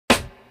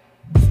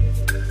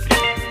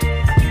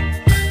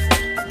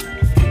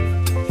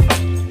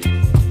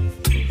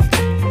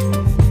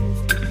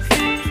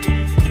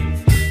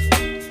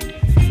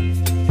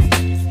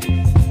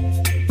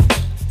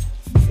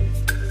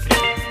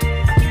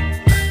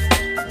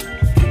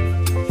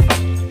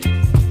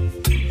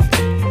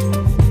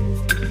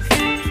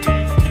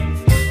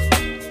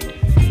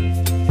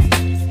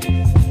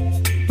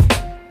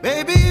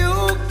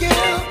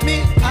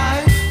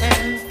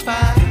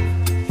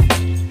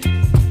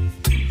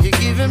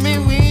giving me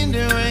wind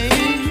and rain.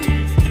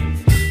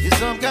 You're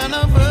some kind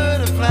of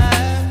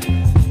butterfly.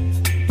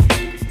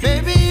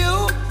 Baby,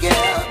 you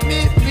give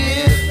me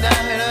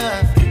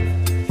midnight.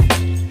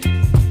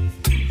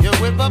 You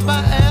whip up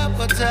my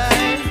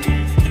appetite.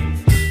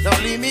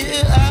 Don't leave me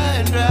here high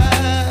and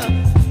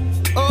dry.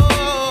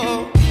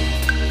 Oh,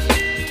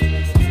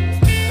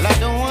 well, I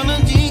don't wanna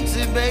jinx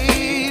it,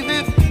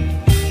 baby.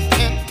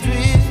 Can't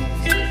twist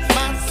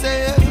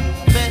myself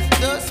at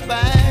the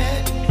spine.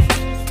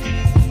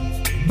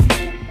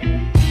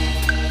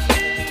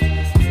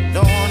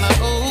 Don't wanna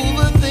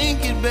overthink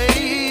it,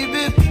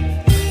 baby.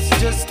 It's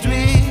just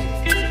twist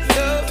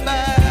your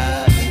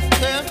body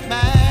and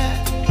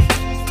mine.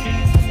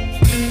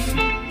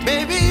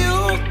 Baby, you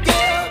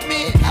give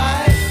me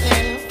ice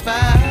and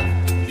fire.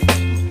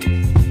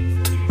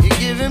 You're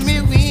giving me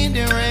wind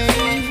and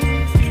rain.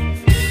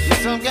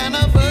 You're some kind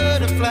of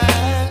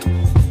butterfly.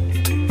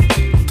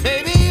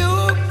 Baby, you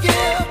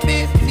give me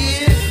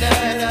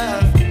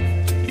midnight.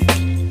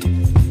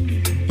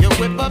 You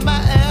whip up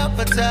my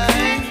appetite.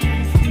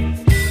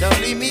 Don't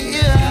leave me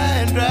here high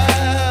and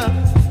dry.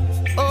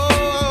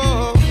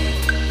 Oh,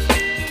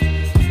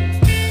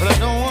 but I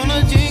don't wanna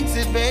jinx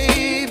it,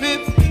 baby.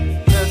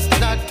 Let's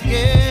not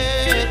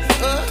get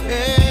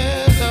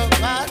ahead of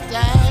my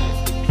time.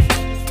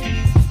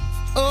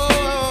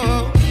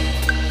 Oh,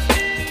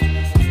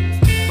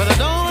 but I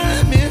don't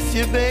wanna miss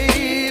you,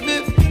 baby.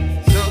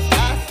 So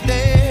I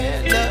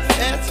stand up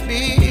and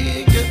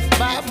speak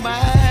my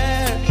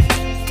mind.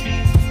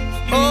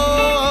 Oh.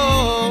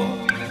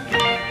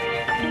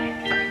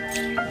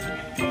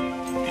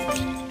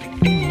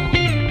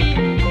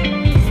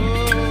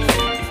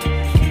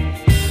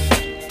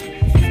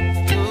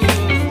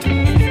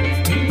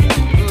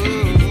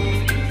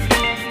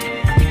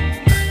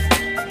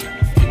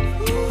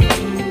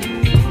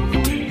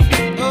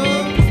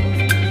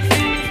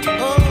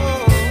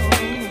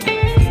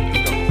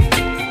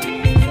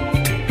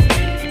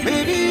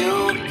 Baby, you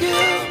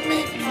give me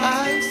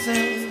ice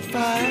and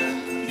fire.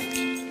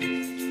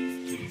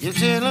 You're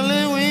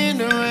chilling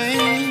wind and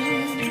rain.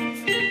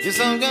 You're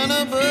some kind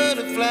of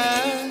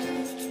butterfly.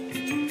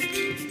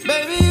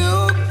 Baby, you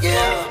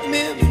give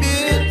me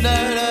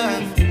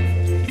midnight.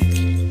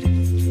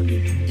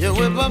 You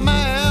whip up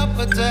my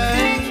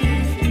appetite.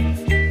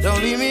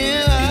 Don't leave me